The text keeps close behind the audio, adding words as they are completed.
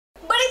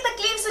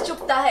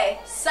उठता है,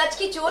 सच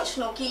की चोट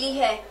नोकीली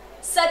है,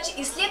 सच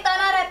इसलिए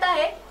ताना रहता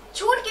है,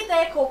 झूठ की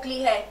तह खोखली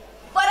है,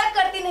 फर्क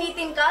करती नहीं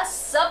तिनका,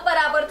 सब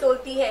बराबर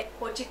तोलती है,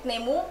 हो जितने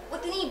मुंह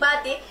उतनी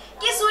बातें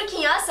कि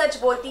सुर्खियां सच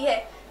बोलती है।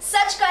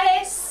 सच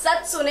कहे,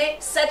 सच सुने,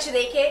 सच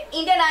देखे,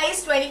 Indian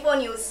eyes 24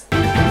 news.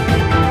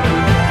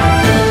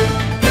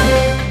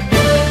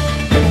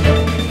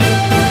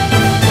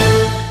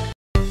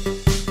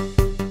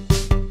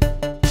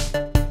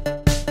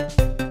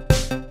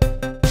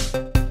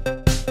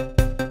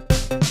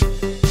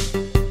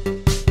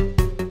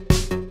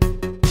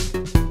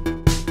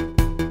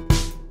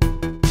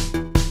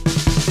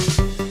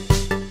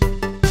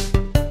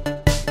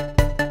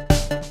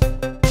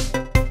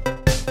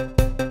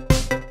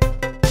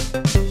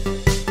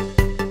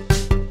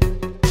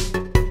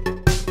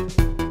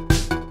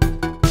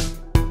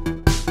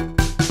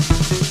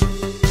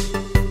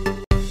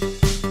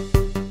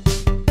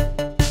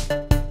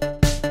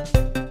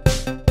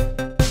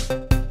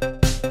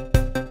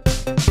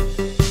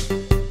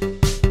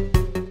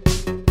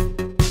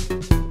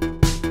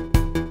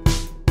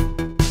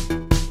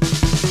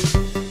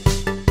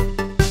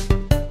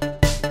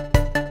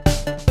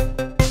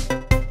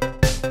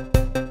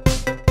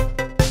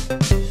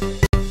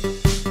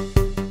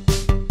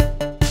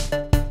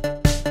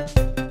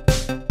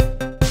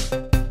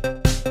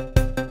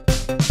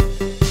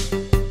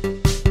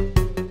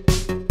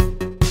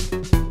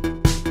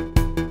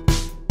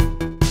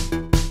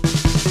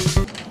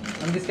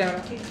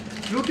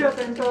 Look here,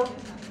 center.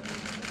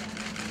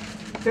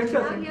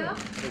 Center. Here.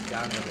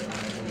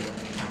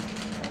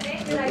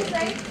 Right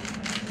side.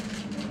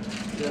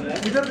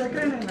 इधर देख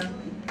रहे हैं ना?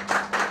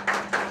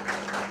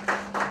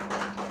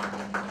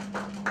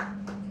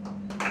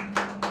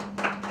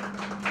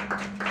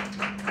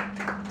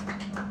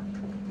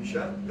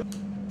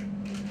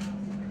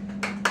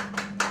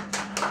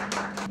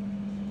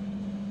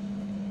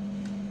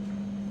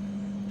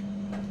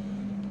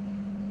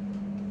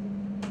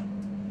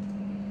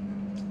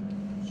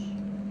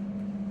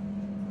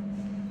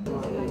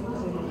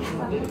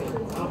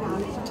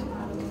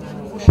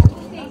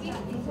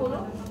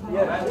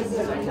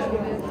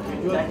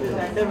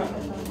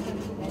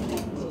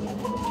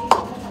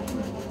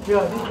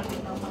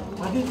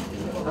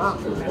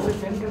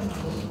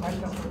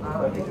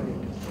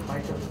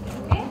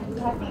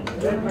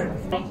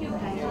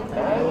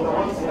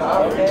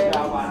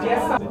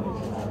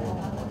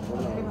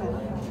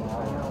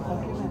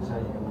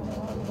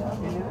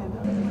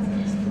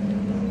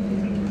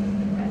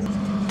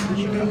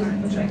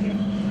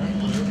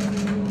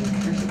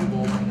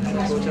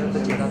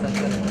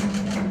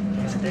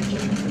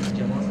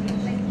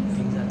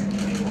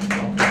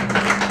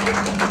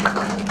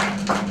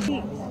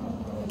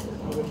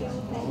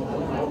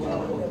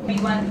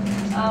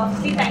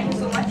 Preet, thank you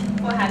so much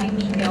for having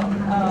me here,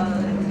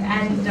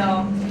 and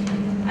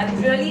I'm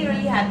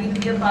really happy to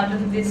be a part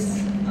of this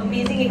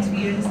amazing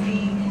experience, the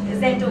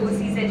Azent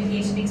Overseas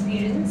Education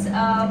Experience,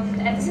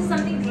 and this is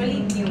something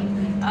really new.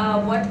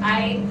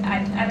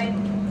 I mean,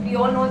 we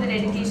all know that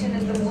education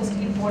is the most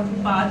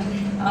important part,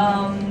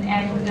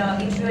 and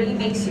it really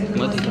makes you the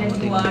person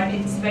that you are.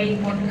 It's very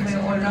important for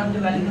your all-round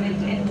development,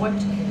 and what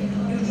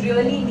you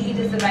really need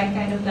is the right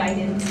kind of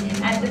guidance,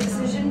 and the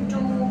decision to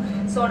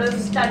sort of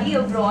study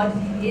abroad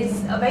is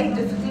a very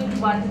difficult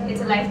one.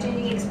 It's a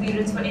life-changing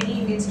experience for any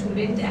Indian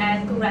student,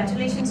 and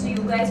congratulations to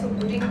you guys for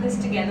putting this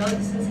together.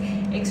 This is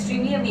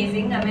extremely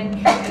amazing. I mean,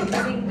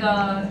 using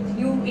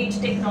new age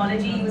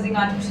technology, using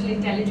artificial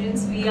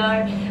intelligence, we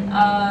are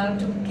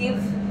to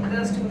give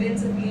the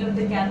students a feel of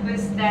the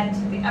campus that,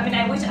 I mean,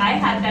 I wish I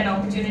had that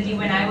opportunity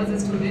when I was a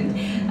student.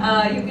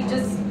 You could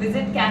just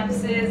visit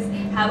campuses,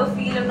 have a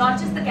feel of not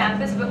just the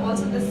campus but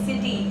also the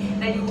city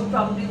that you would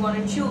probably want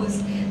to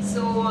choose.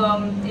 So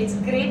it's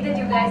great that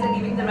you guys are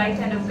giving the right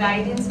kind of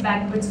guidance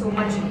backed with so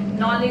much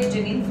knowledge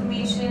and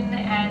information,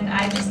 and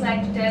I just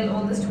like to tell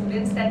all the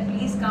students that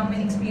please come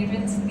and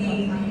experience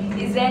the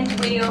Azent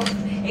way of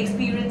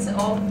experience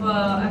of,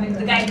 I mean,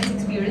 the guidance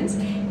experience.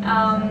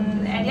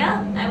 And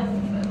yeah,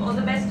 all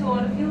the best to all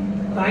of you.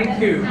 Thank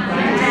you.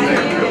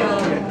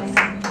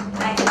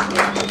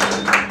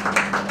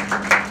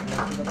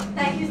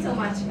 Thank you so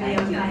much. Thank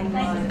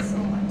you so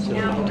much.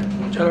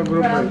 चलो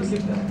group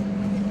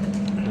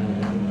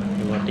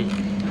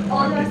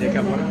All of us,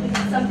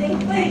 something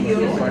for you,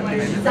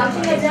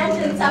 something Azent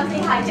and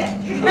something high-tech.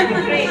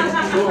 Great. I'm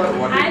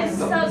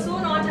so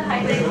not a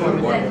high-tech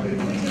person.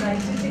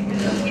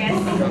 Yes.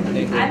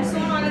 I'm so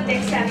not a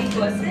tech-savvy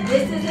person.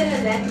 This is an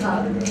Azent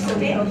mug, so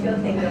we hope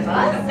you'll think of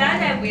us. That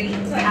I will.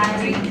 So I can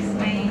drink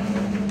my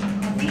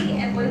coffee.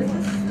 And what is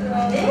this?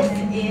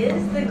 This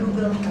is the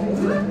Google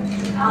Home.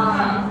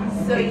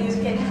 So you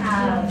can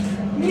have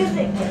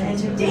music and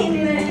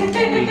entertainment.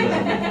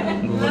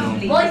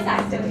 Lovely. Voice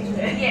activation.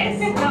 Yes,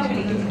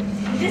 lovely.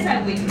 This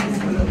I will use.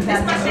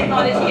 This much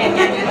technology I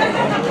can use.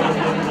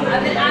 I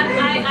mean,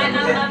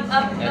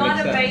 I'm not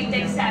a very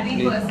tech-savvy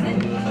person,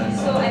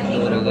 so I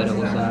think.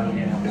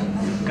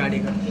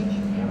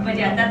 But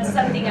yeah, that's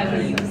something I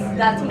will use.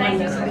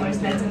 Thank you so much.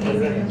 That's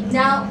amazing.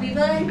 Now we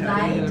will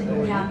invite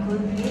Rakul,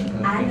 Preet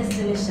and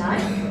Mr.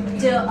 Newschannel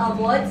to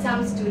award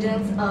some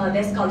students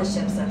their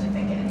scholarship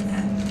certificates.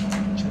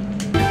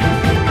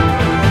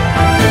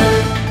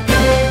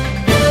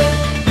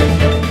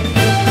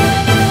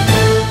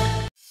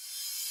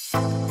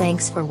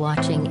 Thanks for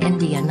watching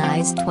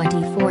Indianeyes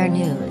 24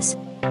 News.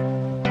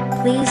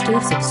 Please do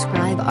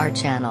subscribe our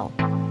channel.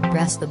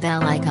 Press the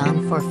bell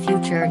icon for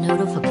future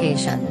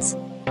notifications.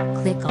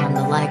 Click on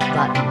the like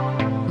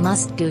button.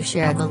 Must do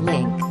share the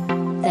link.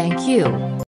 Thank you.